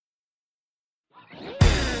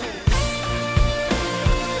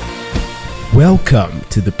Welcome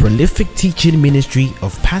to the prolific teaching ministry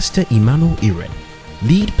of Pastor Emmanuel Iren,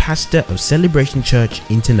 lead pastor of Celebration Church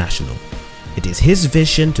International. It is his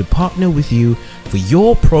vision to partner with you for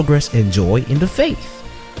your progress and joy in the faith.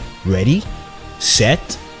 Ready,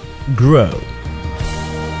 set, grow.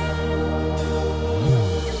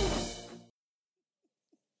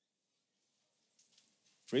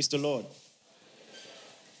 Praise the Lord.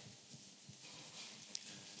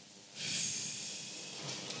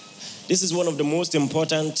 This is one of the most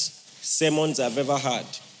important sermons I've ever had.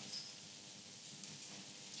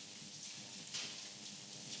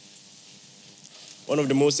 One of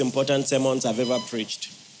the most important sermons I've ever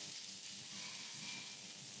preached.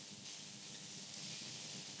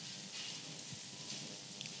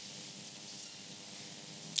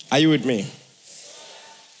 Are you with me?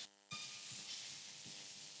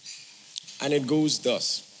 And it goes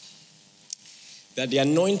thus: that the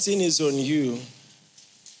anointing is on you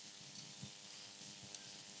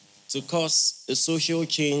to cause a social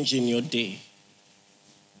change in your day.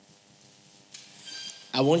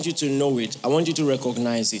 I want you to know it. I want you to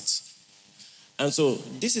recognize it. And so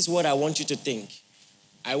this is what I want you to think.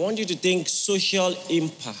 I want you to think social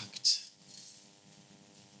impact.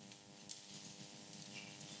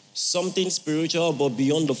 Something spiritual but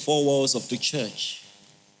beyond the four walls of the church.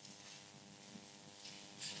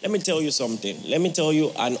 Let me tell you something. Let me tell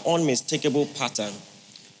you an unmistakable pattern.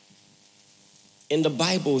 In the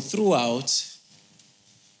Bible, throughout,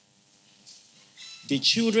 the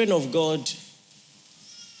children of God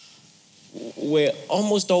were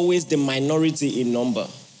almost always the minority in number.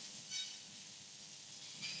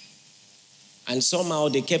 And somehow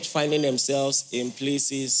they kept finding themselves in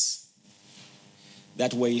places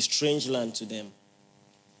that were a strange land to them.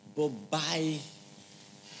 But by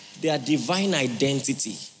their divine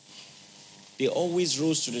identity, they always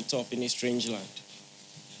rose to the top in a strange land.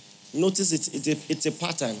 Notice it's a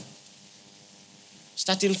pattern.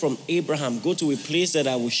 Starting from Abraham, go to a place that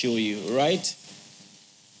I will show you, right?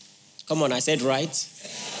 Come on, I said right.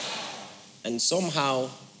 And somehow,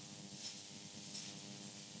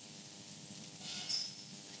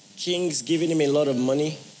 kings giving him a lot of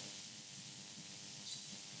money.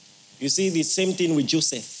 You see the same thing with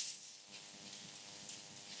Joseph.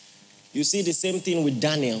 You see the same thing with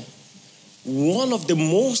Daniel. One of the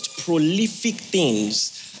most prolific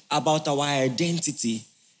things about our identity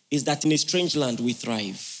is that in a strange land we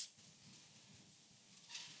thrive.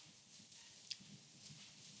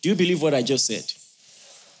 Do you believe what I just said?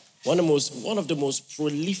 One of the most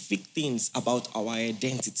prolific things about our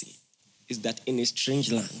identity is that in a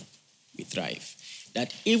strange land we thrive.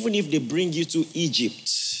 That even if they bring you to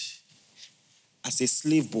Egypt as a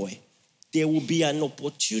slave boy, there will be an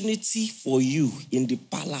opportunity for you in the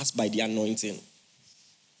palace by the anointing.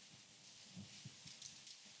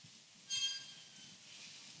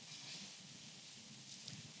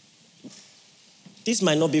 This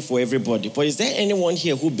might not be for everybody, but is there anyone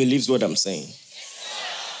here who believes what I'm saying?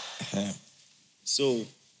 So,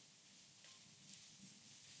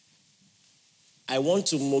 I want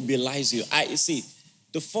to mobilize you. See,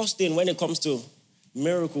 the first thing when it comes to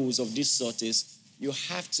miracles of this sort is you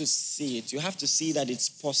have to see it. You have to see that it's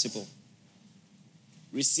possible.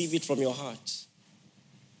 Receive it from your heart.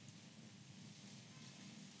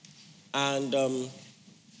 And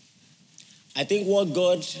I think what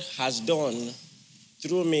God has done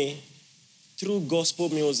through me, through gospel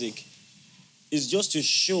music, is just to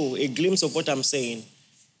show a glimpse of what I'm saying,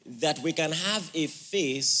 that we can have a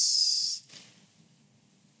face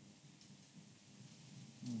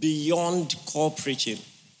beyond core preaching.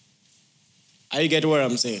 Are you getting what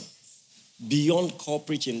I'm saying? Beyond core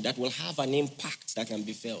preaching that will have an impact that can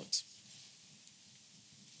be felt.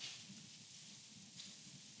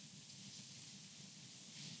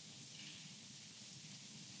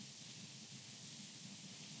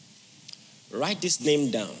 Write this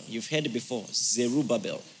name down. You've heard it before.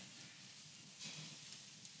 Zerubbabel.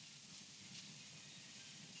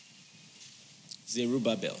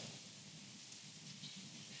 Zerubbabel.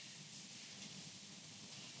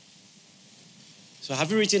 So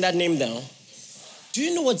have you written that name down? Do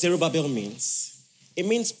you know what Zerubbabel means? It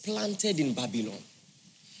means planted in Babylon.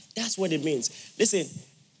 That's what it means. Listen,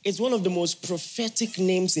 it's one of the most prophetic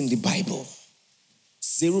names in the Bible.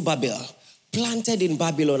 Zerubbabel, planted in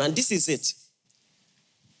Babylon. And this is it.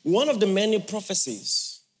 One of the many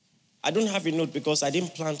prophecies, I don't have a note because I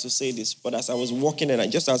didn't plan to say this, but as I was walking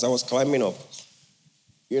and just as I was climbing up,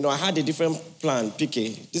 I had a different plan,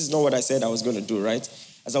 PK. This is not what I said I was going to do, right?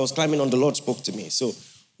 As I was climbing on, the Lord spoke to me. So,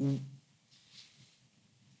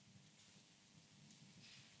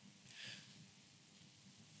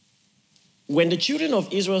 when the children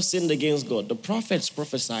of Israel sinned against God, the prophets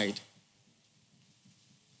prophesied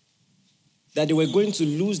that they were going to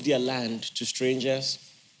lose their land to strangers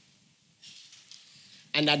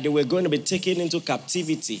and that they were going to be taken into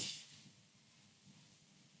captivity.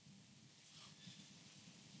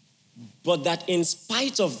 But that in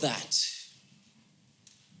spite of that,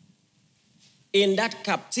 in that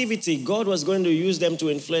captivity, God was going to use them to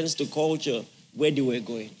influence the culture where they were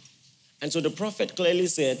going. And so the prophet clearly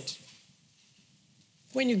said,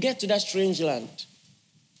 when you get to that strange land,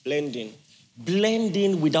 blend in. Blend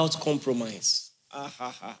in without compromise.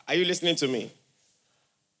 Are you listening to me?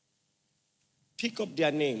 Pick up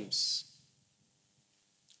their names.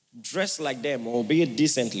 Dress like them, albeit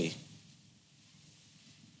decently.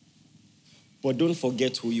 But don't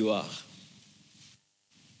forget who you are.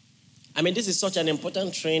 I mean, this is such an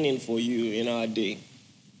important training for you in our day.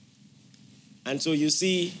 And so you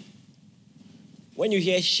see, when you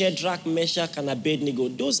hear Shadrach, Meshach, and Abednego,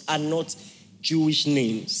 those are not Jewish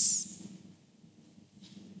names.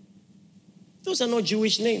 Those are not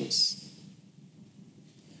Jewish names.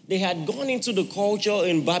 They had gone into the culture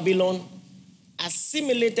in Babylon,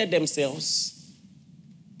 assimilated themselves,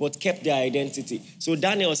 but kept their identity. So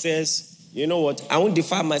Daniel says, you know what, I won't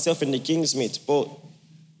defile myself in the king's meat, but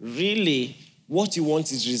really, what you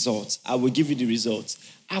want is results. I will give you the results.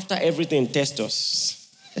 After everything, test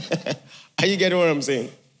us. Are you getting what I'm saying?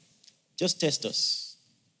 Just test us.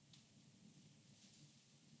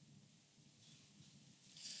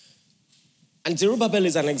 And Zerubbabel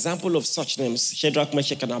is an example of such names, Shadrach,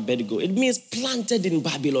 Meshach, and Abednego. It means planted in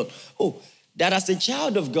Babylon. Oh, that as a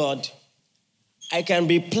child of God, I can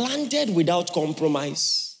be planted without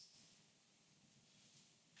compromise.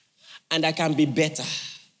 And I can be better.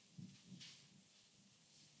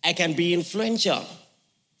 I can be influential.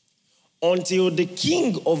 Until the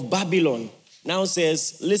king of Babylon now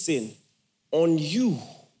says, listen, on you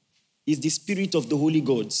is the spirit of the holy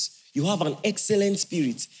gods. You have an excellent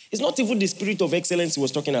spirit. It's not even the spirit of excellence he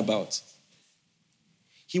was talking about.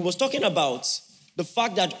 He was talking about the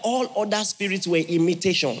fact that all other spirits were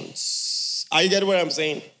imitations. Are you getting what I'm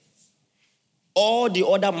saying? All the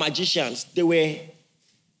other magicians, they were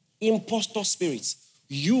impostor spirits.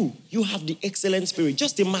 You have the excellent spirit.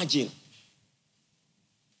 Just imagine.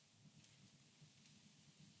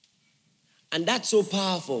 And that's so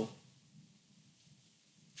powerful.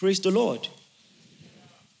 Praise the Lord.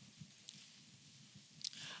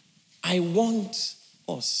 I want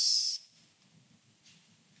us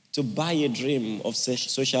to buy a dream of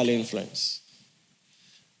social influence.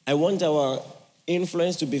 I want our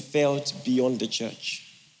influence to be felt beyond the church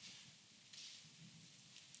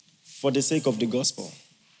for the sake of the gospel.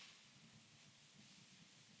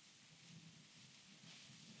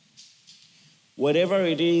 Whatever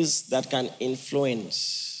it is that can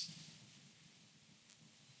influence,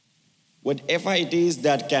 whatever it is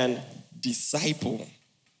that can disciple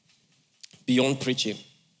beyond preaching,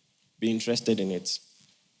 be interested in it.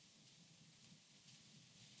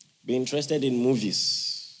 Be interested in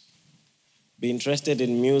movies. Be interested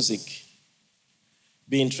in music.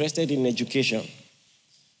 Be interested in education.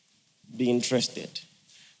 Be interested.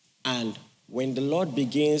 And when the Lord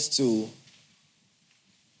begins to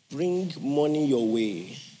bring money your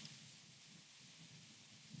way,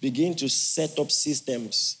 begin to set up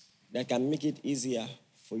systems that can make it easier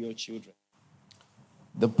for your children.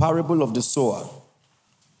 The parable of the sower.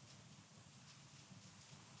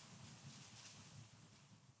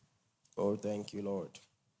 Oh, thank you, Lord.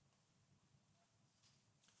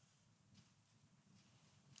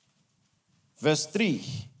 Verse 3.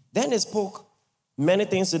 Then he spoke many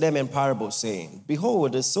things to them in parables, saying,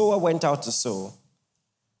 behold, the sower went out to sow,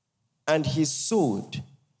 and he sowed,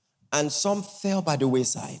 and some fell by the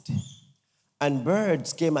wayside, and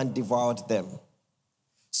birds came and devoured them.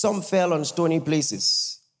 Some fell on stony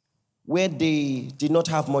places, where they did not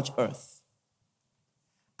have much earth.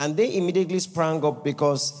 And they immediately sprang up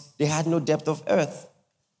because they had no depth of earth.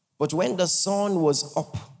 But when the sun was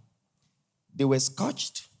up, they were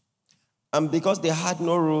scorched. And because they had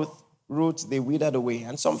no root, they withered away.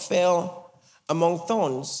 And some fell among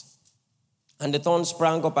thorns, and the thorns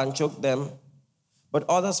sprang up and choked them. But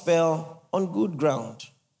others fell on good ground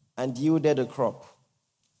and yielded a crop,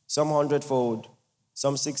 some 100-fold,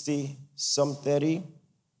 some 60, some 30.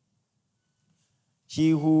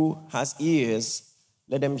 He who has ears,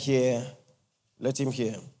 let him hear.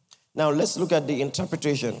 Now let's look at the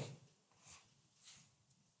interpretation.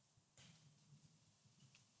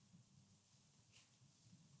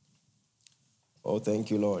 Oh, thank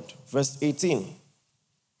you, Lord. Verse 18.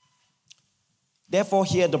 Therefore,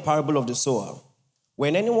 hear the parable of the sower.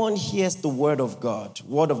 When anyone hears the word of God,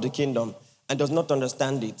 word of the kingdom, and does not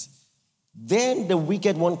understand it. Then the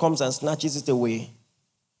wicked one comes and snatches it away.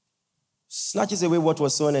 Snatches away what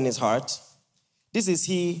was sown in his heart. This is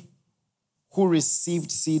he who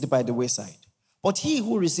received seed by the wayside. But he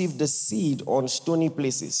who received the seed on stony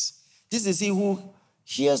places, this is he who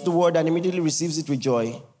hears the word and immediately receives it with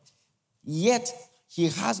joy. Yet he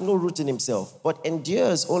has no root in himself, but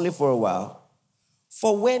endures only for a while.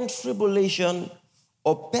 For when tribulation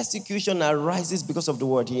or persecution arises because of the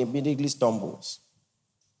word, he immediately stumbles.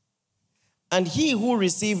 And he who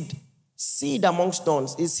received seed among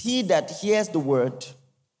stones is he that hears the word,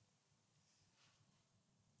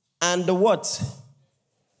 and the what?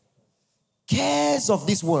 Cares of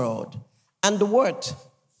this world, and the word,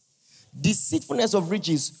 deceitfulness of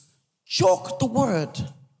riches, choke the word,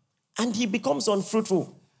 and he becomes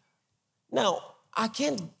unfruitful. Now, I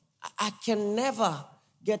can never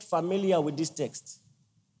get familiar with this text.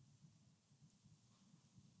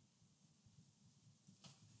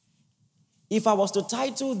 If I was to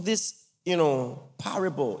title this,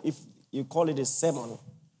 parable, if you call it a sermon,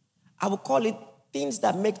 I would call it things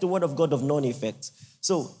that make the word of God of none effect.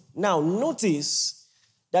 So now notice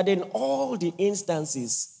that in all the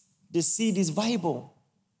instances, the seed is viable.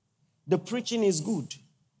 The preaching is good.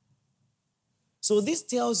 So this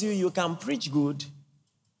tells you can preach good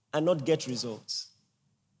and not get results.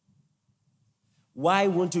 Why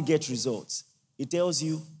won't you get results? It tells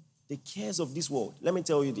you the cares of this world. Let me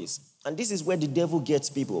tell you this. And this is where the devil gets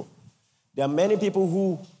people. There are many people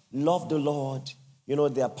who love the Lord.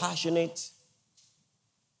 They are passionate.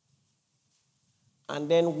 And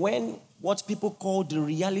then when what people call the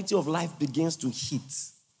reality of life begins to hit,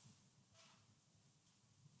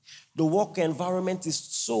 the work environment is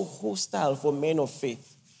so hostile for men of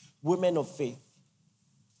faith, women of faith.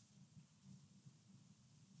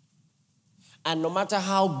 And no matter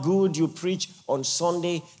how good you preach on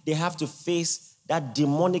Sunday, they have to face that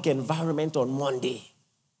demonic environment on Monday.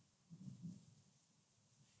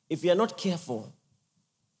 If you're not careful,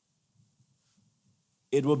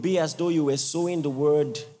 it will be as though you were sowing the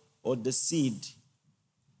word or the seed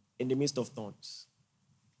in the midst of thorns.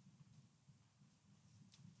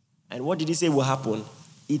 And what did he say will happen?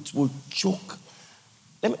 It will choke.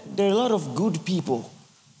 There are a lot of good people,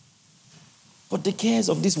 but the cares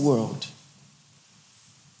of this world,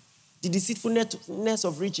 the deceitfulness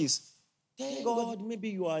of riches. Thank God, maybe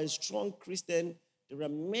you are a strong Christian. There are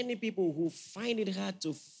many people who find it hard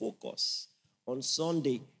to focus on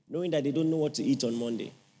Sunday, knowing that they don't know what to eat on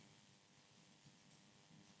Monday.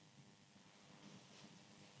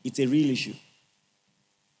 It's a real issue.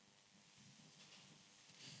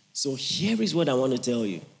 So here is what I want to tell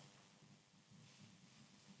you.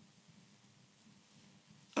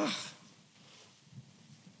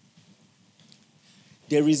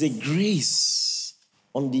 There is a grace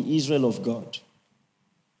on the Israel of God,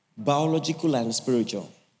 biological and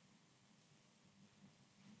spiritual,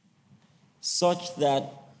 such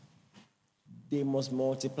that they must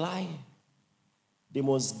multiply, they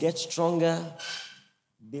must get stronger,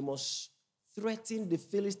 they must threaten the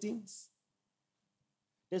Philistines.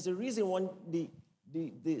 There's a reason when the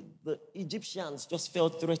Egyptians just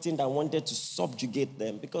felt threatened and wanted to subjugate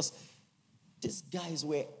them, because these guys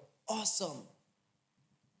were awesome.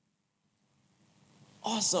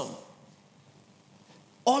 Awesome.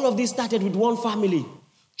 All of this started with one family,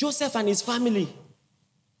 Joseph and his family.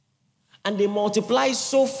 And they multiply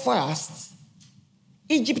so fast,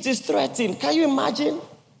 Egypt is threatened. Can you imagine?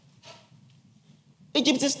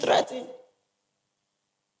 Egypt is threatened.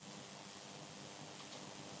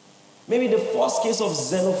 Maybe the first case of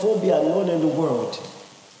xenophobia known in the world.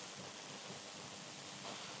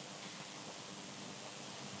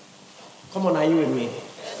 Come on, are you with me?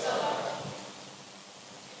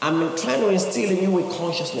 I'm trying to instill in you a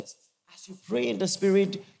consciousness. As you pray in the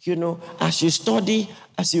Spirit, as you study,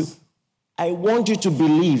 I want you to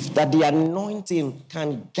believe that the anointing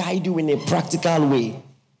can guide you in a practical way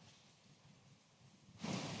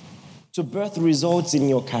to birth results in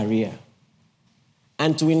your career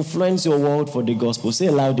and to influence your world for the gospel. Say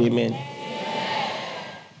aloud, amen.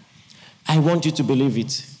 I want you to believe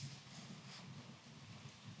it.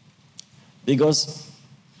 Because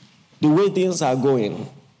the way things are going,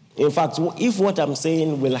 in fact, if what I'm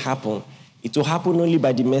saying will happen, it will happen only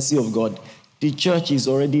by the mercy of God. The church is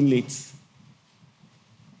already late.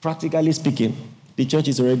 Practically speaking, the church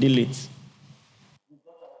is already late.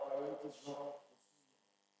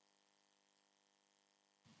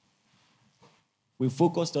 We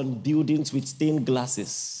focused on buildings with stained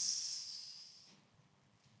glasses,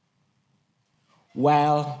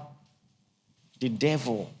 while the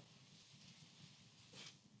devil,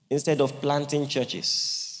 instead of planting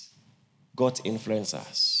churches, got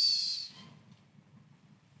influencers.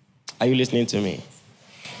 Are you listening to me?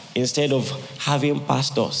 Instead of having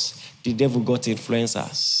pastors, the devil got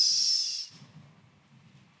influencers.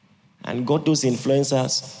 And got those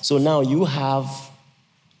influencers. So now you have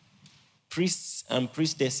priests and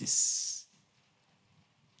priestesses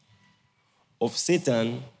of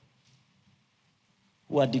Satan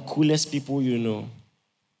who are the coolest people you know.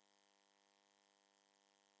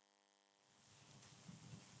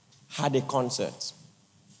 Had a concert.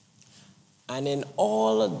 And then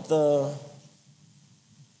all the...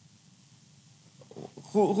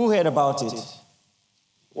 Who heard about it?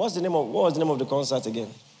 What was the name of the concert again?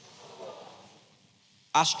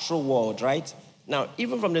 Astro World, right? Now,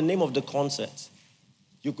 even from the name of the concert,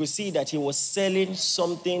 you could see that he was selling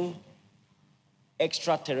something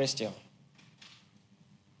extraterrestrial.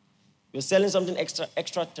 He was selling something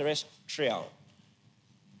extraterrestrial.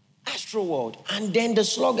 Astro World. And then the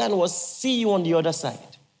slogan was, see you on the other side.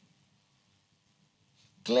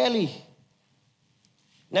 Clearly.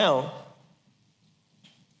 Now,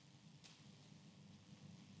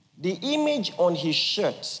 the image on his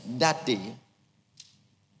shirt that day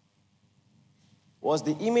was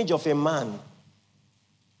the image of a man.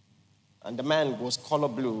 And the man was color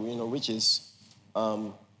blue, which is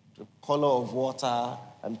the color of water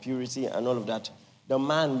and purity and all of that. The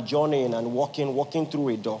man journeying and walking through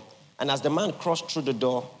a door. And as the man crossed through the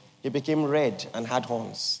door, he became red and had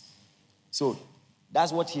horns. So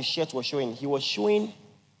that's what his shirt was showing. He was showing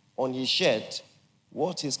on his shirt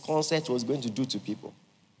what his concert was going to do to people.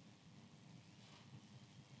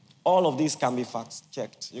 All of these can be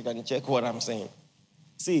fact-checked. You can check what I'm saying.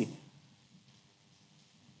 See,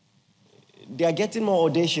 they are getting more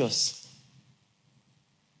audacious.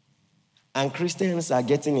 And Christians are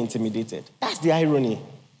getting intimidated. That's the irony.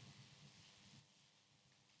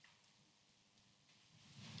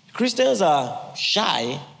 Christians are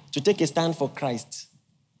shy to take a stand for Christ.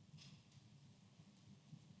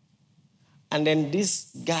 And then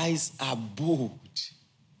these guys are bold.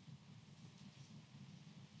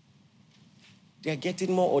 They are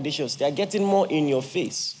getting more audacious. They are getting more in your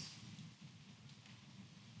face.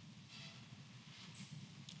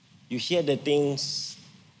 You hear the things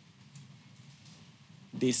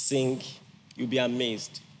they sing, you'll be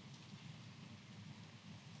amazed.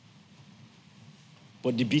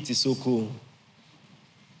 But the beat is so cool.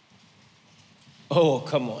 Oh,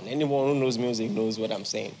 come on. Anyone who knows music knows what I'm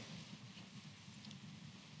saying.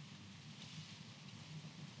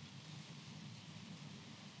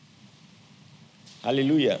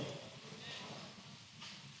 Hallelujah.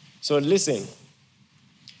 So listen,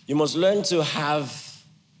 you must learn to have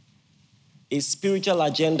a spiritual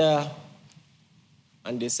agenda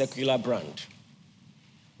and a secular brand.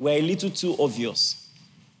 We're a little too obvious.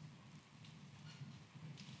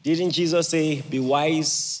 Didn't Jesus say, be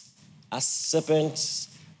wise as serpents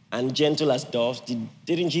and gentle as doves?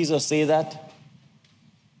 Didn't Jesus say that?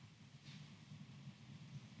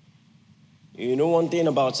 You know one thing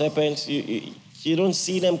about serpents? You don't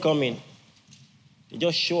see them coming. They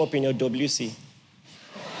just show up in your WC.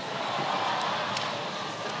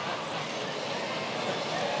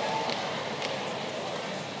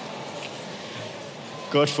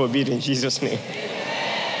 God forbid in Jesus' name.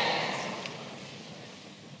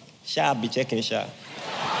 Shall be checking, shall.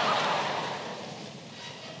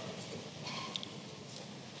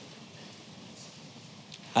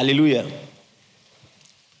 Hallelujah.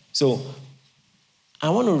 So, I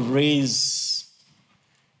want to raise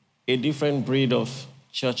a different breed of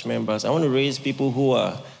church members. I want to raise people who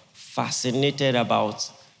are fascinated about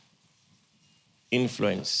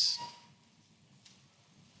influence.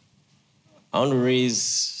 I want to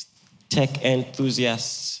raise tech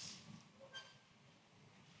enthusiasts.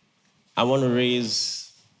 I want to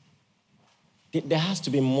raise... There has to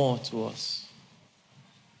be more to us.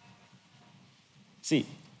 See,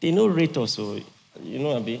 they know rate us, so you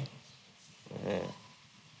know, Abi? Yeah.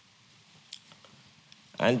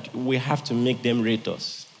 And we have to make them rate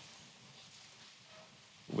us.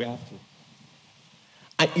 We have to.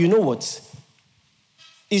 And you know what?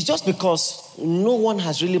 It's just because no one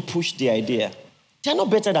has really pushed the idea. They're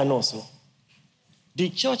not better than us. So. The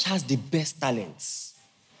church has the best talents.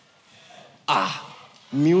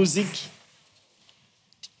 Music.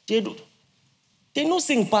 They don't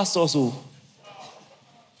sing past us. So.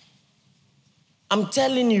 I'm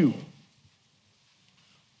telling you.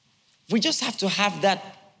 We just have to have that,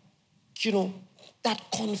 that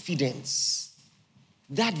confidence,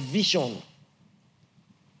 that vision.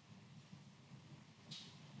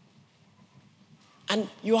 And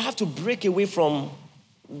you have to break away from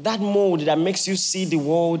that mold that makes you see the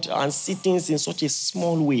world and see things in such a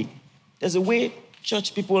small way. There's a way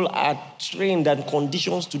church people are trained and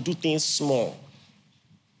conditioned to do things small.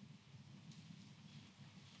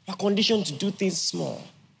 We're conditioned to do things small.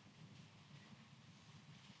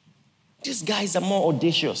 These guys are more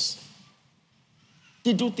audacious.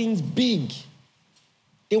 They do things big.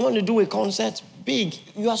 They want to do a concert big.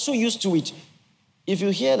 You are so used to it. If you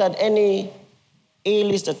hear that any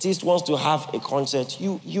A-list artist wants to have a concert,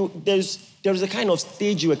 there's a kind of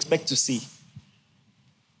stage you expect to see.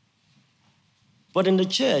 But in the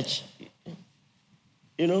church,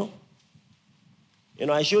 I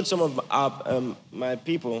showed some of my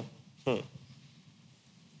people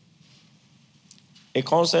a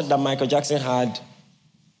concert that Michael Jackson had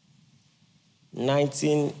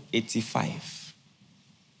 1985.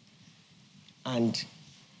 And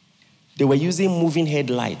they were using moving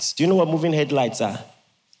headlights. Do you know what moving headlights are?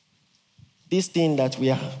 This thing that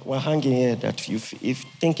we're hanging here, that if you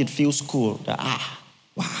think it feels cool,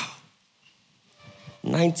 wow.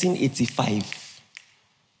 1985.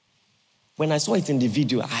 When I saw it in the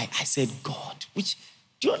video, I said, God,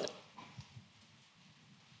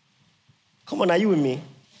 come on, are you with me?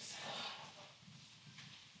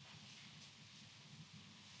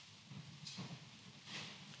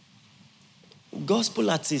 Gospel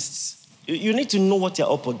artists, you need to know what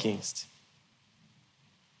you're up against.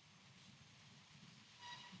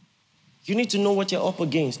 You need to know what you're up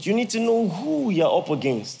against. You need to know who you're up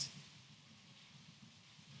against.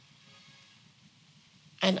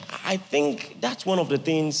 And I think that's one of the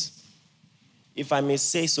things, if I may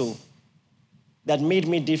say so, that made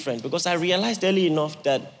me different. Because I realized early enough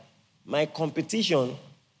that my competition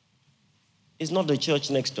is not the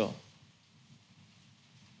church next door.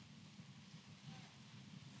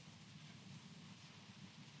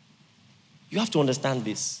 You have to understand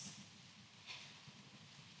this.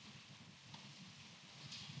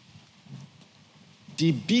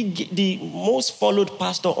 The most followed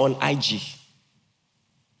pastor on IG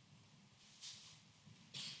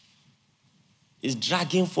is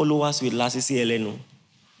dragging followers with Lasisi Elenu.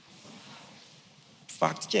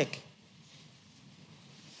 Fact check.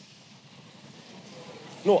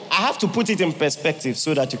 No, I have to put it in perspective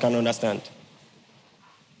so that you can understand.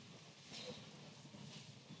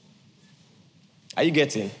 Are you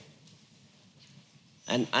getting?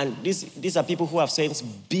 And these are people who have spent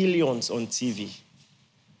billions on TV.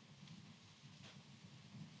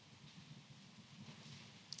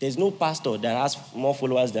 There's no pastor that has more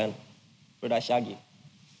followers than Brother Shaggy.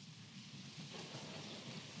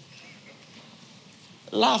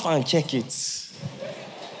 Laugh and check it.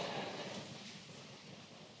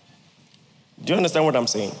 Do you understand what I'm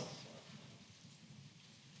saying?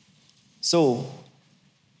 So,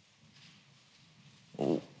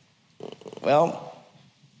 well,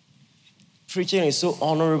 preaching is so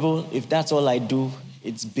honorable. If that's all I do,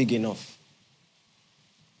 it's big enough.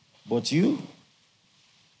 But you,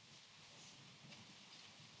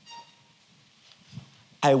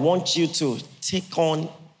 I want you to take on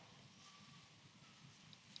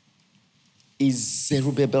a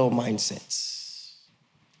Zerubbabel mindset.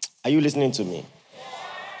 Are you listening to me?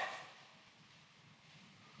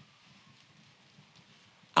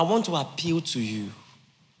 I want to appeal to you.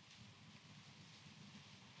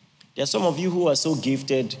 There are some of you who are so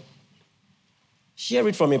gifted. Hear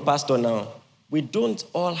it from a pastor now. We don't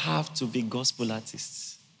all have to be gospel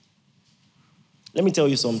artists. Let me tell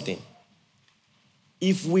you something.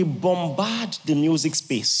 If we bombard the music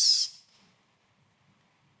space,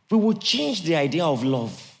 we will change the idea of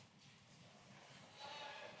love.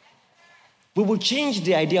 We will change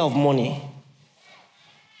the idea of money.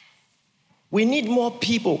 We need more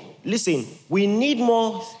people. Listen, we need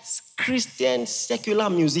more Christian secular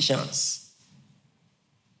musicians.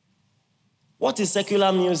 What is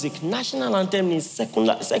secular music? National anthem is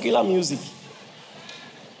secular music.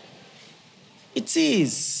 It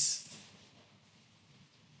is.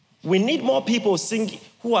 We need more people singing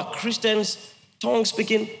who are Christians,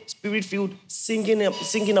 tongue-speaking, spirit-filled,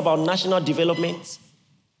 singing about national development,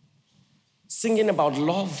 singing about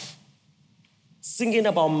love, singing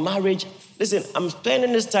about marriage. Listen, I'm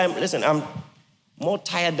spending this time, I'm more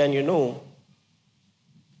tired than you know.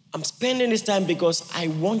 I'm spending this time because I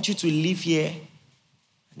want you to live here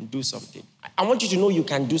and do something. I want you to know you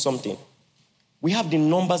can do something. We have the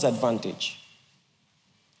numbers advantage.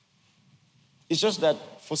 It's just that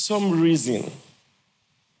for some reason,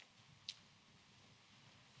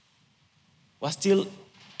 we're still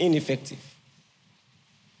ineffective.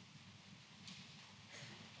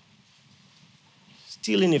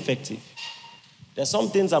 Still ineffective. There's some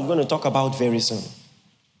things I'm going to talk about very soon.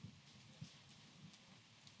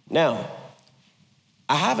 Now,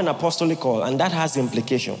 I have an apostolic call, and that has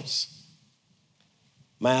implications.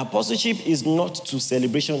 My apostleship is not to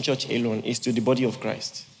Celebration Church alone, it's to the body of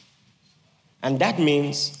Christ. And that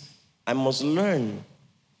means I must learn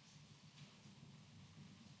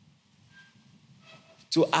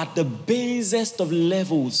to, at the basest of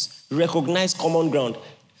levels, recognize common ground.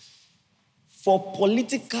 For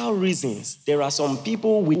political reasons, there are some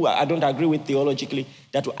people who I don't agree with theologically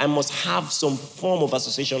that I must have some form of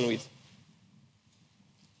association with.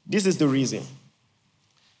 This is the reason.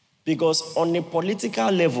 Because on a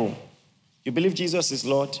political level, you believe Jesus is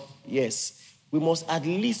Lord? Yes. We must at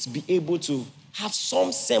least be able to have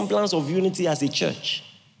some semblance of unity as a church.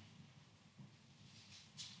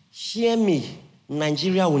 Hear me,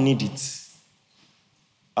 Nigeria will need it.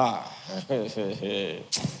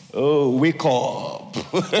 Oh, wake up.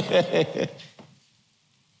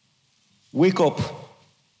 Wake up.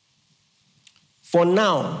 For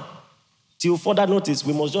now, till further notice,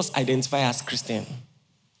 we must just identify as Christian.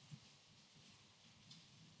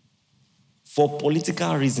 For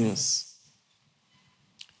political reasons.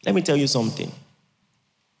 Let me tell you something.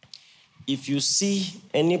 If you see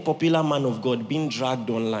any popular man of God being dragged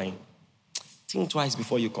online, think twice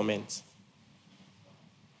before you comment.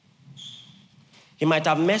 He might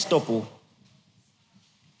have messed up,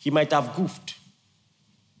 he might have goofed,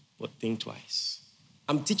 but think twice.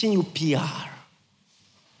 I'm teaching you PR.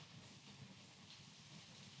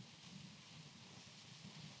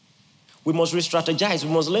 We must re-strategize.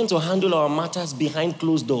 We must learn to handle our matters behind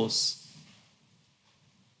closed doors.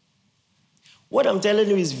 What I'm telling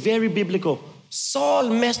you is very biblical.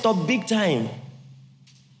 Saul messed up big time.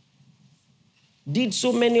 Did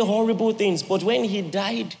so many horrible things, but when he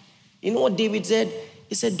died, you know what David said?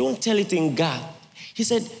 He said, don't tell it in Gath. He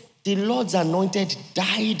said, the Lord's anointed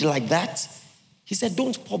died like that. He said,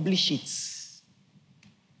 don't publish it.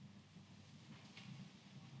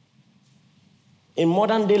 In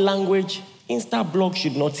modern day language, Instablog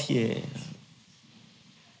should not hear.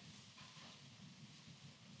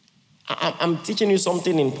 I'm teaching you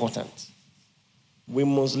something important. We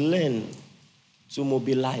must learn to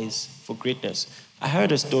mobilize for greatness. I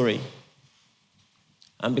heard a story.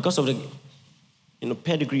 And because of the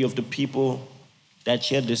pedigree of the people that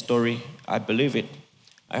shared the story, I believe it.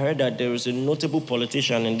 I heard that there was a notable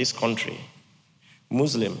politician in this country,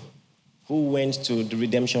 Muslim, who went to the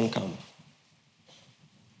redemption camp.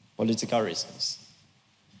 Political reasons.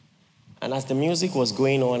 And as the music was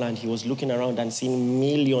going on and he was looking around and seeing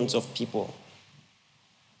millions of people,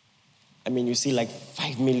 I mean, you see like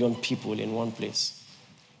 5 million people in one place.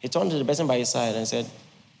 He turned to the person by his side and said,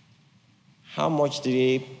 how much did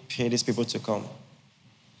they pay these people to come?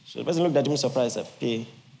 So the person looked at him surprised and said, pay.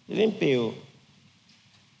 They didn't pay you.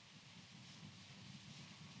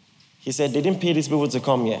 He said, they didn't pay these people to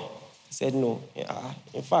come here. He said, no.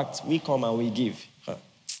 In fact, we come and we give.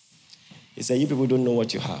 He said, you people don't know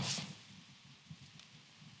what you have.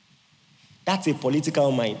 That's a political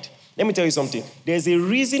mind. Let me tell you something. There's a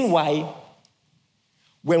reason why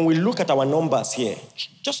when we look at our numbers here,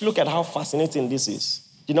 just look at how fascinating this is.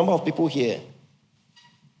 The number of people here.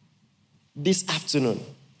 This afternoon,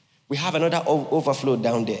 we have another overflow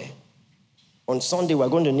down there. On Sunday, we're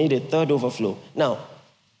going to need a third overflow. Now,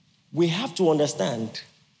 we have to understand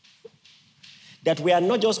that we are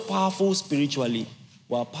not just powerful spiritually,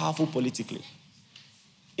 we are powerful politically.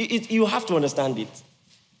 You have to understand it.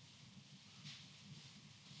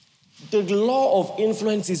 The law of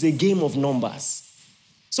influence is a game of numbers.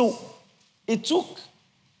 So, it took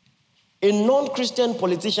a non-Christian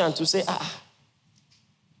politician to say,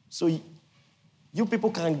 so you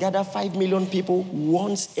people can gather 5 million people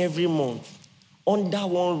once every month under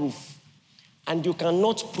one roof, and you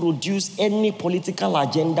cannot produce any political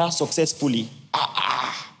agenda successfully.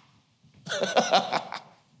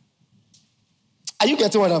 Are you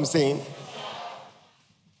getting what I'm saying?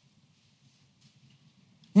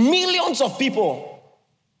 Millions of people,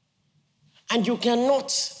 and you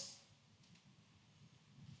cannot.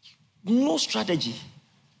 No strategy.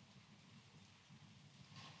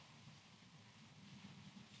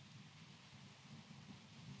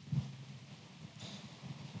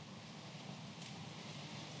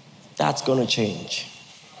 That's going to change.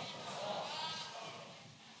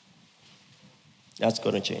 That's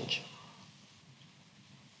going to change.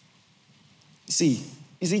 See,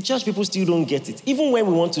 church people still don't get it. Even when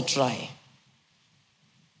we want to try.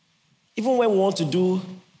 Even when we want to do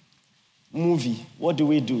movie, what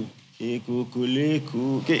do? Okay,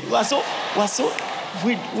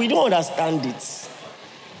 we don't understand it.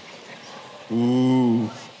 Ooh.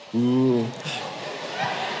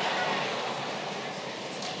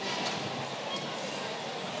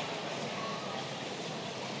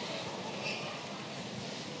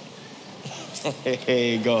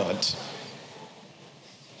 Hey, God.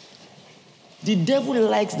 The devil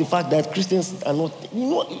likes the fact that Christians are not,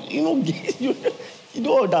 you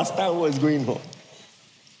don't understand what's going on.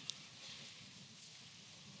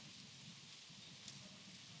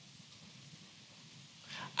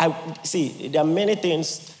 See, there are many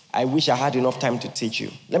things I wish I had enough time to teach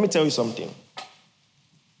you. Let me tell you something.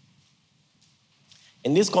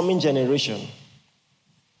 In this coming generation,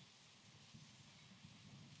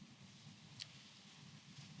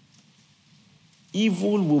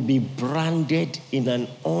 evil will be branded in an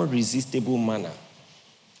unresistible manner.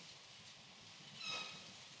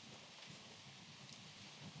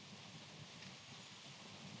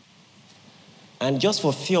 And just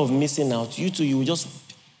for fear of missing out,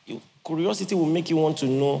 curiosity will make you want to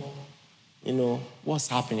know, what's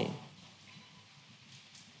happening.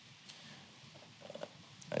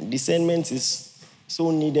 And discernment is so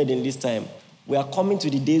needed in this time. We are coming to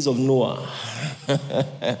the days of Noah,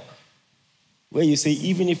 where you say,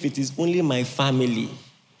 even if it is only my family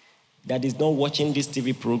that is not watching this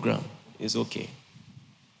TV program, it's okay.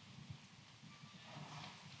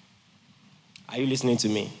 Are you listening to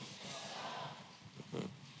me?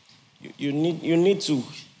 You need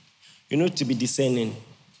to be discerning.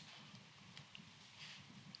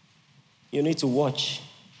 You need to watch.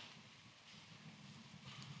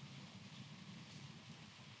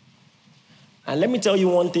 And let me tell you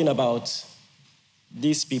one thing about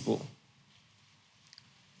these people.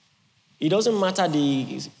 It doesn't matter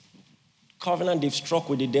the covenant they've struck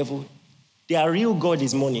with the devil. Their real God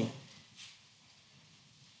is money.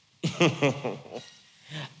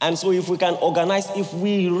 And so if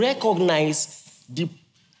we recognize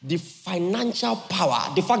the financial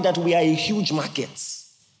power, the fact that we are a huge market,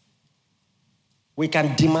 we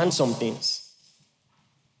can demand some things.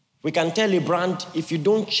 We can tell a brand, if you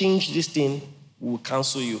don't change this thing, we'll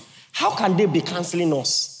cancel you. How can they be canceling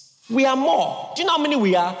us? We are more. Do you know how many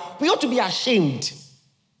we are? We ought to be ashamed.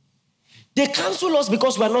 They cancel us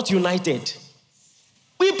because we are not united.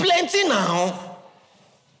 We plenty now.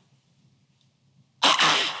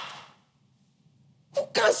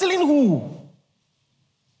 Canceling who?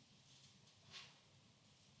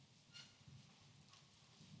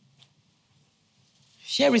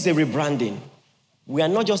 Here is a rebranding. We are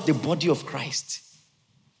not just the body of Christ.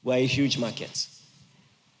 We are a huge market.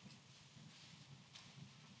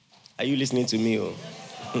 Are you listening to me?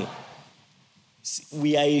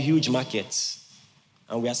 We are a huge market.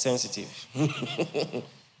 And we are sensitive.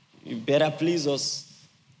 You better please us.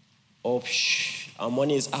 Or our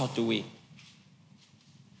money is out the way.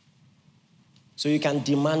 So you can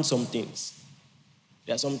demand some things.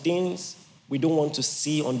 There are some things we don't want to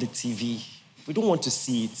see on the TV. We don't want to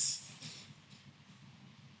see it.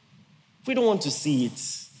 We don't want to see it.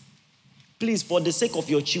 Please, for the sake of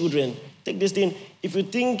your children, take this thing. If you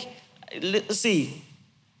think, see,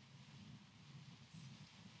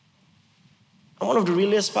 I'm one of the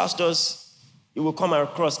realest pastors you will come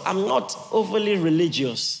across. I'm not overly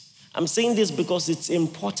religious. I'm saying this because it's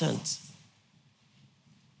important.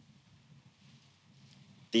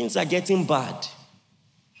 Things are getting bad.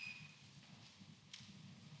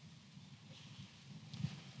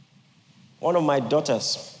 One of my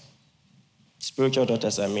daughters, spiritual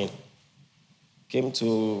daughters, came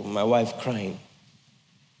to my wife crying.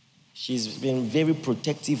 She's been very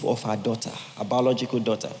protective of her daughter, her biological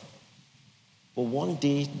daughter. But one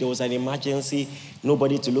day, there was an emergency,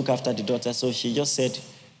 nobody to look after the daughter, so she just said,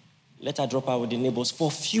 let her drop out with the neighbors for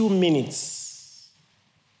a few minutes.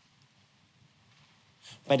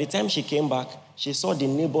 By the time she came back, she saw the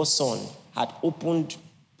neighbor's son had opened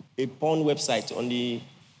a porn website on the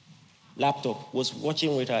laptop, was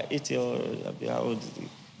watching with her 8-year-old.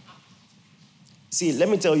 See, let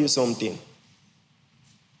me tell you something.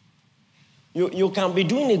 You can be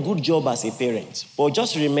doing a good job as a parent, but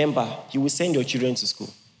just remember, you will send your children to school.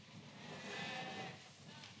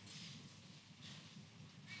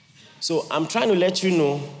 So I'm trying to let you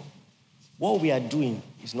know what we are doing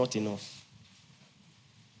is not enough.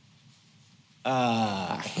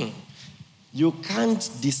 You can't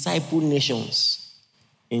disciple nations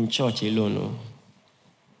in church alone. No?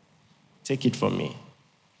 Take it from me.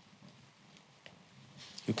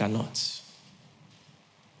 You cannot.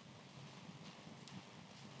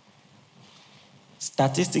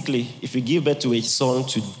 Statistically, if you give birth to a son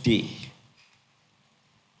today,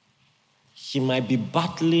 he might be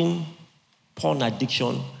battling porn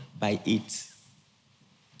addiction by 8.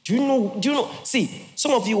 Do you know? See,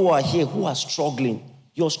 some of you who are here who are struggling,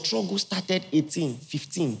 your struggle started 18,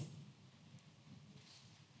 15.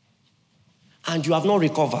 And you have not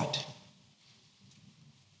recovered.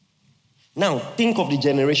 Now, think of the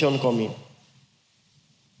generation coming.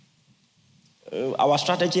 our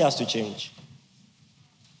strategy has to change.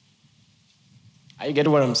 Are you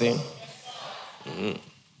getting what I'm saying? Mm-hmm.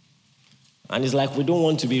 And it's like we don't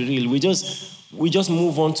want to be real. We just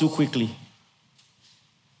move on too quickly.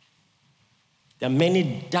 There are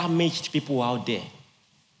many damaged people out there.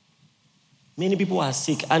 Many people are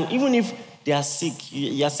sick. And even if they are sick,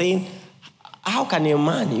 you're saying, how can a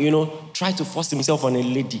man, try to force himself on a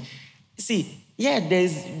lady? See, yeah,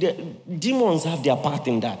 demons have their part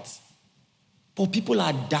in that. But people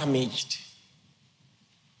are damaged.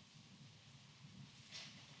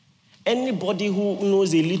 Anybody who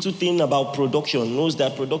knows a little thing about production knows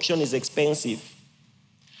that production is expensive.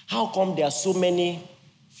 How come there are so many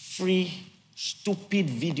free, stupid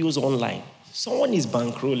videos online? Someone is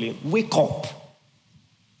bankrolling. Wake up.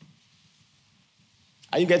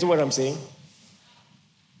 Are you getting what I'm saying?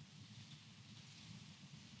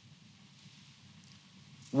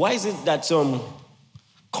 Why is it that some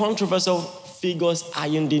controversial figures are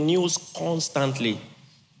in the news constantly?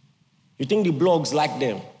 You think the blogs like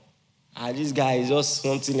them? This guy is just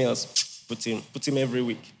something else. Put him every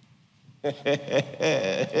week.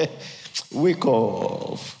 Wake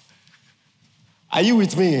up. Are you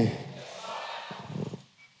with me?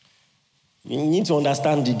 You need to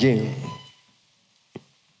understand the game.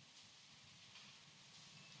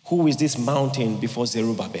 Who is this mountain before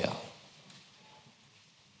Zerubbabel?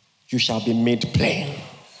 You shall be made plain.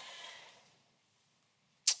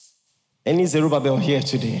 Any Zerubbabel here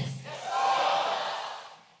today?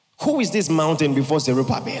 Who is this mountain before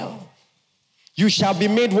Zerubbabel? You shall be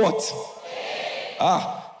made what?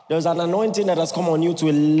 There's an anointing that has come on you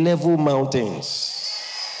to level mountains.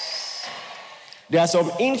 There are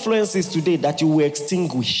some influences today that you will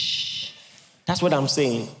extinguish. That's what I'm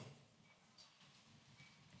saying.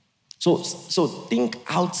 So think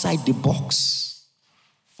outside the box,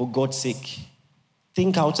 for God's sake.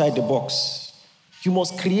 Think outside the box. You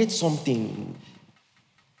must create something.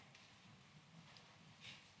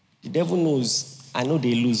 The devil knows. I know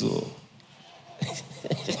they lose.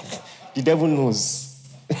 The devil knows.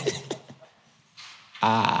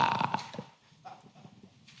 I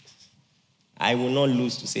will not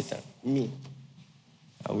lose to Satan. Me.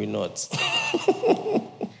 I will not.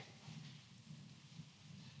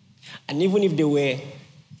 And even if there were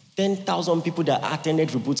 10,000 people that attended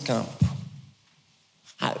Reboot Camp,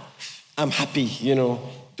 I'm happy,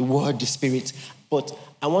 the word, the spirit. But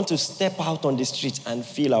I want to step out on the street and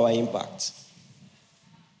feel our impact.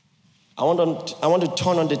 I want to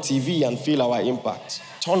turn on the TV and feel our impact.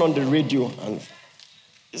 Turn on the radio and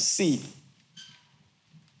see.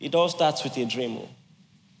 It all starts with a dream.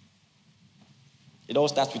 It all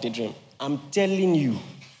starts with a dream. I'm telling you,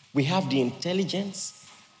 we have the intelligence.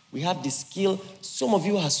 We have the skill. Some of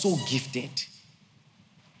you are so gifted.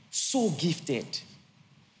 So gifted.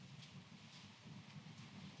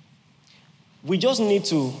 We just need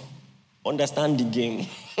to understand the game.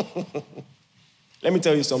 Let me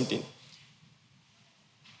tell you something.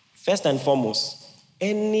 First and foremost,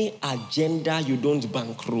 any agenda you don't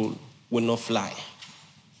bankroll will not fly.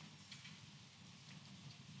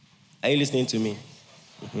 Are you listening to me?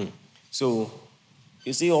 Mm-hmm. So,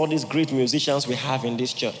 you see all these great musicians we have in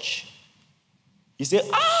this church. You say,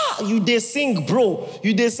 you they sing, bro.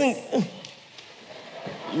 You they sing.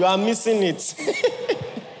 You are missing it.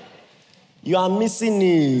 You are missing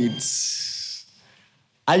it.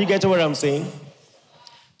 Are you getting what I'm saying?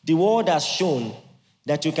 The world has shown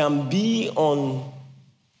that you can be on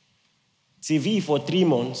TV for 3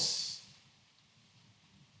 months,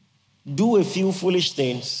 do a few foolish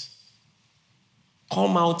things,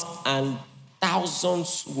 come out and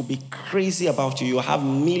thousands will be crazy about you. You have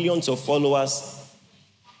millions of followers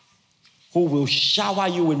who will shower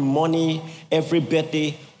you with money every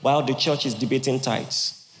birthday while the church is debating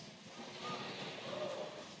tithes.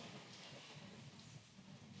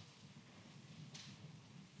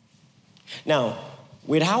 Now,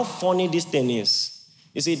 with how funny this thing is,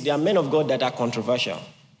 you see, there are men of God that are controversial.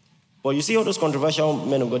 But you see all those controversial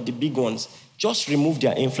men of God, the big ones, just remove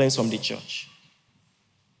their influence from the church.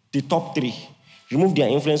 The top 3, remove their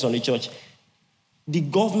influence on the church. The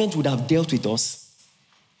government would have dealt with us.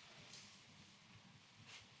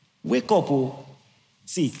 Wake up, oh.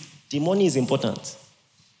 See, the money is important.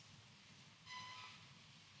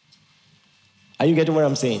 Are you getting what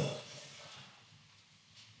I'm saying?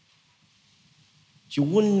 You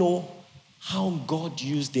wouldn't know how God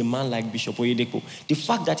used a man like Bishop Oyedepo. The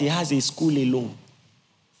fact that he has a school alone.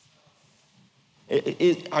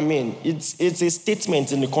 It's a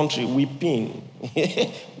statement in the country. We pin.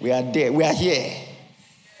 We are there. We are here.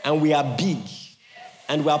 And we are big.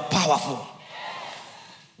 And we are powerful.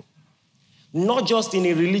 Not just in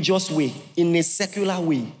a religious way, in a secular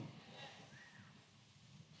way.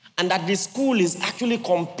 And that the school is actually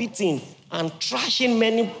competing and trashing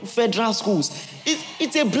many federal schools.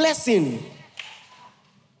 It's a blessing.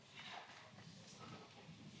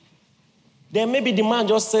 Then maybe the man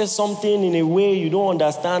just says something in a way you don't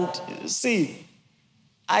understand. See,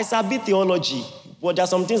 I sabi theology, but there are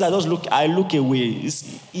some things I look away.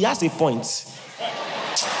 He has a point.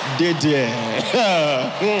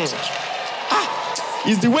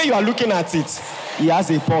 It's the way you are looking at it. He has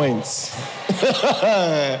a point.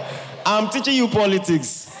 I'm teaching you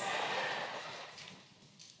politics.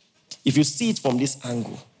 If you see it from this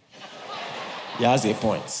angle, he has a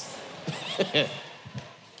point.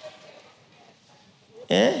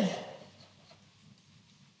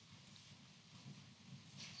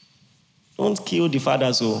 Don't kill the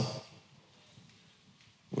fathers, so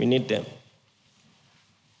we need them.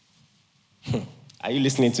 Are you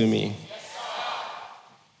listening to me?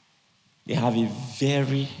 They have a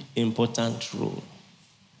very important role.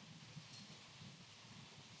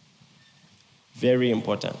 Very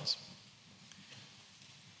important.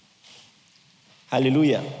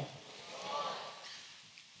 Hallelujah.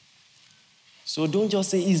 So don't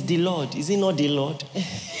just say, it's the Lord. Is it not the Lord?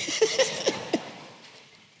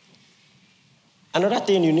 Another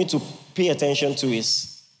thing you need to pay attention to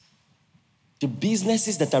is the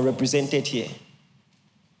businesses that are represented here.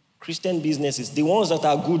 Christian businesses, the ones that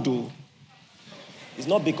are good though. It's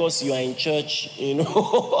not because you are in church,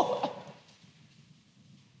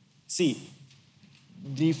 See,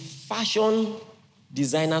 the fashion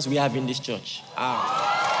designers we have in this church.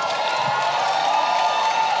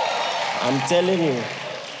 I'm telling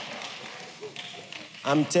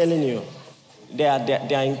you, they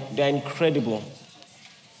are incredible.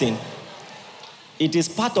 It is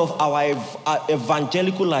part of our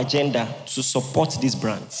evangelical agenda to support these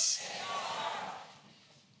brands.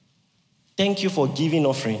 Thank you for giving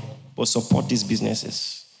offering, but support these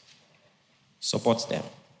businesses. Support them.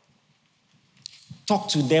 Talk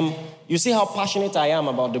to them. You see how passionate I am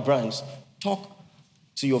about the brands. Talk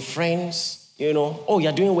to your friends, oh,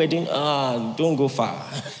 you're doing wedding? Don't go far.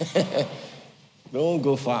 Don't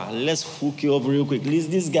go far. Let's hook you up real quick.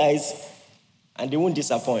 These guys, and they won't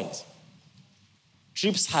disappoint.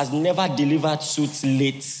 Trips has never delivered suits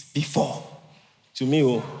late before. To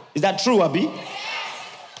me, is that true, Abi?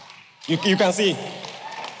 You can see.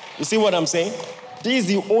 You see what I'm saying?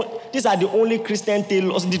 These are the only Christian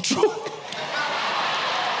tailors, the truth.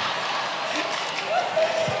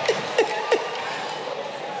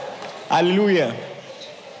 Hallelujah.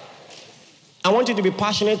 I want you to be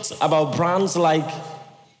passionate about brands like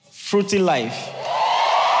Fruity Life.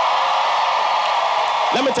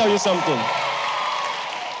 Let me tell you something.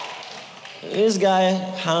 This guy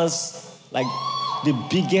has like the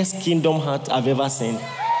biggest kingdom heart I've ever seen.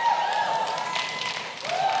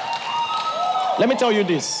 Let me tell you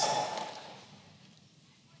this.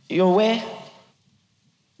 You're aware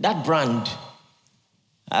that brand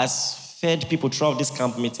has fed people throughout this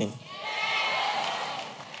camp meeting.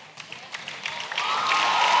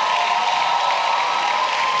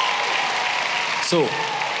 So,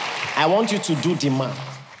 I want you to do the math.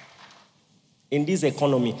 In this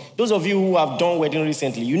economy, those of you who have done wedding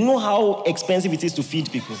recently, you know how expensive it is to feed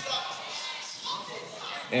people.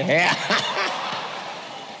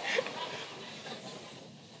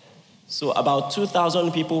 So about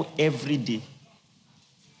 2,000 people every day.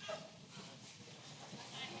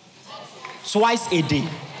 Twice a day.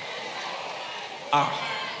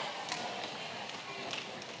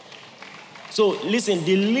 So listen,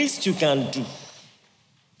 the least you can do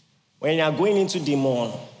when you are going into the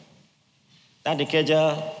mall, that the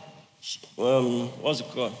Keja, what's it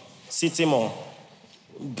called? City Mall.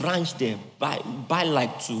 Branch there, buy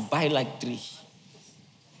like 2, buy like 3.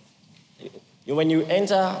 When you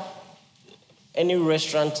enter any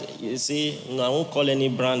restaurant, you see, I won't call any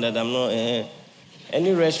brand that I'm not,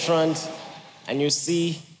 any restaurant, and you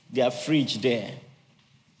see their fridge there.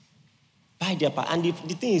 Buy their part, and the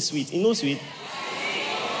thing is sweet. You know sweet?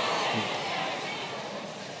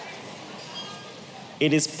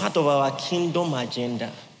 It is part of our kingdom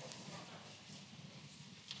agenda.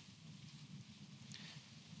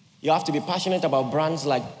 You have to be passionate about brands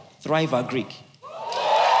like Thrive Agric.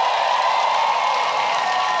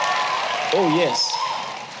 Oh, yes.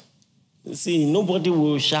 See, nobody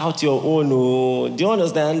will shout your own. Oh. Do you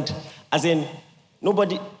understand? As in,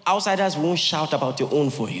 outsiders won't shout about your own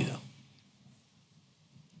for you.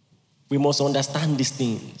 We must understand these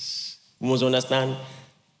things. We must understand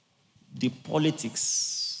the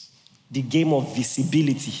politics, the game of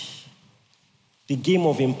visibility, the game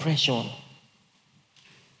of impression.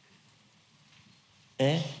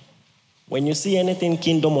 When you see anything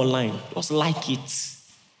Kingdom Online, just like it.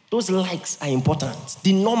 Those likes are important.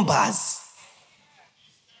 The numbers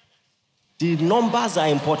are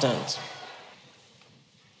important.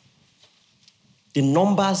 The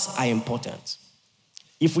numbers are important.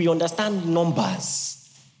 If we understand numbers,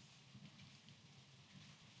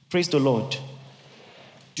 praise the Lord.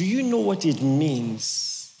 Do you know what it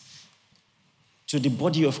means to the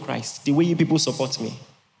body of Christ, the way you people support me?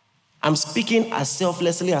 I'm speaking as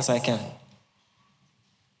selflessly as I can.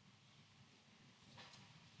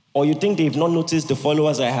 Or you think they've not noticed the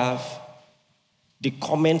followers I have, the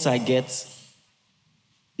comments I get?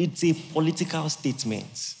 It's a political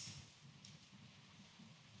statement.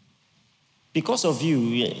 Because of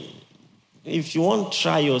you, if you want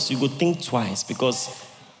trials, you go think twice because,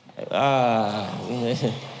 you are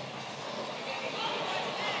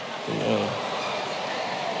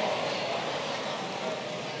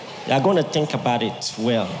going to think about it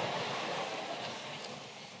well.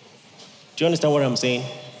 Do you understand what I'm saying?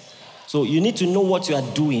 So you need to know what you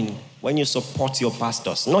are doing when you support your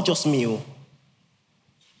pastors, not just me.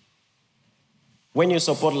 When you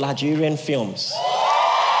support Nigerian films.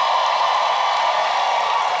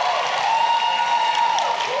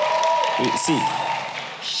 See,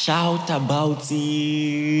 shout about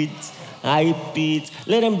it, hype it.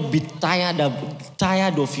 Let them be tired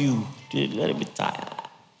of you. Let them be tired.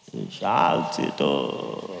 Shout it.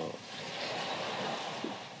 Oh.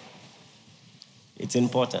 It's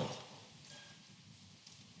important.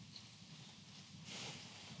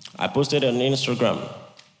 I posted on Instagram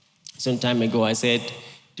some time ago. I said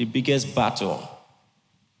the biggest battle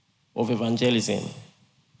of evangelism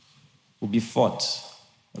will be fought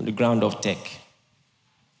on the ground of tech.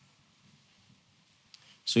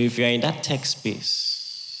 So if you're in that tech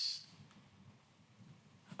space,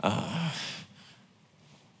 I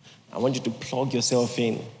want you to plug yourself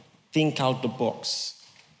in, think out the box,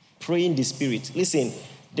 pray in the Spirit. Listen,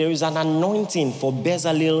 there is an anointing for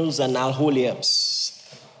Bezalels and Aholiabs.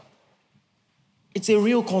 It's a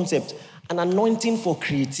real concept, an anointing for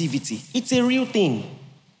creativity. It's a real thing.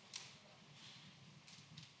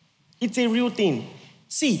 It's a real thing.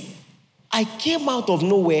 See, I came out of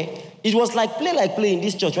nowhere. It was like play in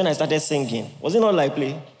this church when I started singing. Was it not like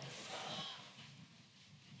play?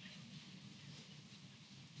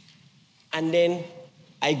 And then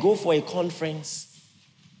I go for a conference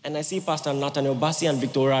and I see Pastor Nathaniel Bassi and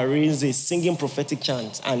Victoria Rinze singing prophetic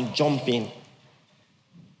chants and jumping.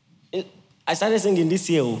 I started singing this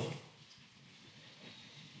year.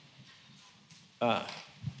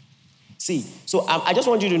 See, so I just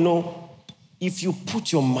want you to know, if you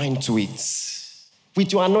put your mind to it,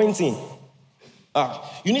 with your anointing,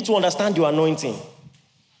 you need to understand your anointing.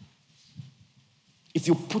 If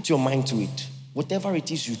you put your mind to it, whatever it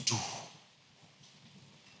is you do,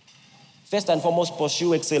 first and foremost,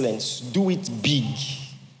 pursue excellence. Do it big.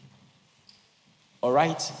 All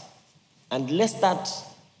right? And let's start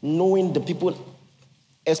knowing the people,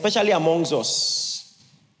 especially amongst us.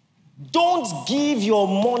 Don't give your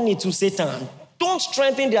money to Satan. Don't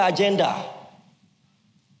strengthen their agenda.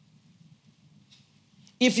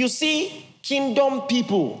 If you see kingdom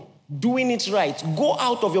people doing it right, go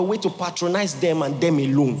out of your way to patronize them and them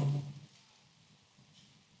alone.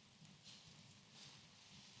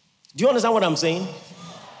 Do you understand what I'm saying?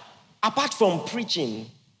 Apart from preaching,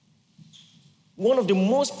 one of the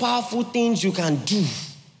most powerful things you can do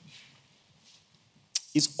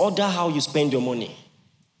is order how you spend your money.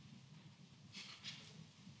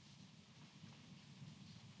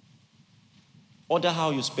 Order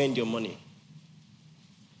how you spend your money.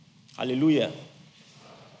 Hallelujah.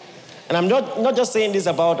 And I'm not just saying this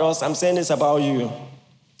about us, I'm saying this about you.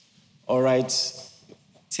 All right?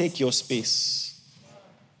 Take your space.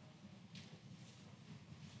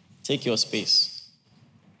 Take your space.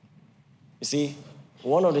 You see,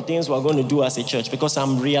 one of the things we're going to do as a church, because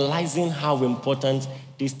I'm realizing how important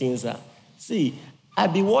these things are. See, I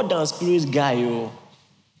be word and spirit guy, yo.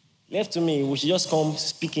 Left to me, we should just come,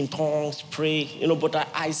 speak in tongues, pray, but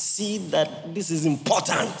I see that this is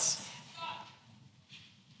important.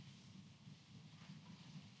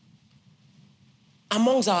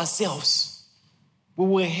 Amongst ourselves, we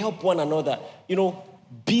will help one another.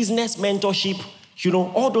 Business mentorship,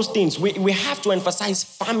 all those things. We have to emphasize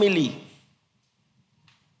family.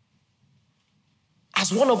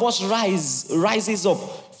 As one of us rises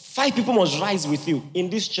up, 5 people must rise with you in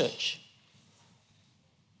this church.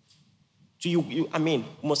 So you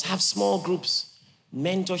must have small groups,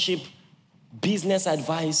 mentorship, business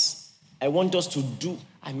advice. I want us to do,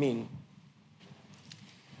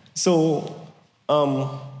 So,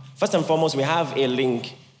 first and foremost, we have a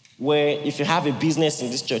link where if you have a business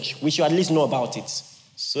in this church, we should at least know about it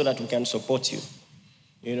so that we can support you.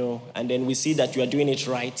 And then we see that you are doing it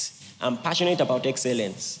right. I'm passionate about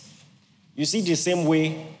excellence. You see, the same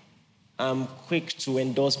way I'm quick to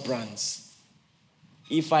endorse brands.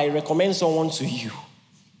 If I recommend someone to you,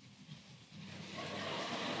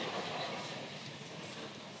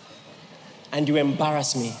 and you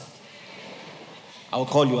embarrass me, I'll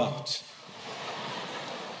call you out.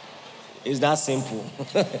 It's that simple.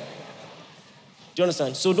 Do you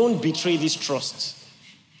understand? So don't betray this trust.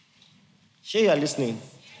 Sure, you are listening.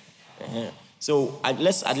 So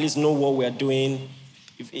let's at least know what we are doing.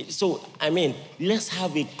 Let's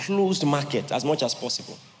have a closed market as much as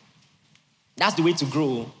possible. That's the way to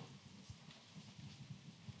grow.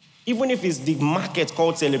 Even if it's the market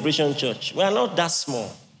called Celebration Church, we are not that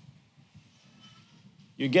small.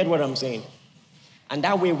 You get what I'm saying? And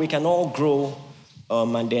that way we can all grow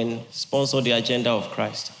and then sponsor the agenda of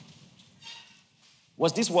Christ.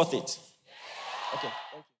 Was this worth it? Okay.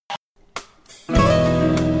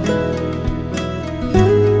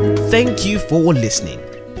 Thank you for listening.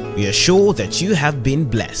 We are sure that you have been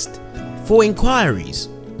blessed. For inquiries,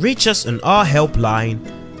 reach us on our helpline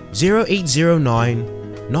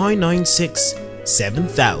 0809 996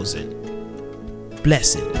 7000.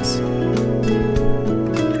 Blessings.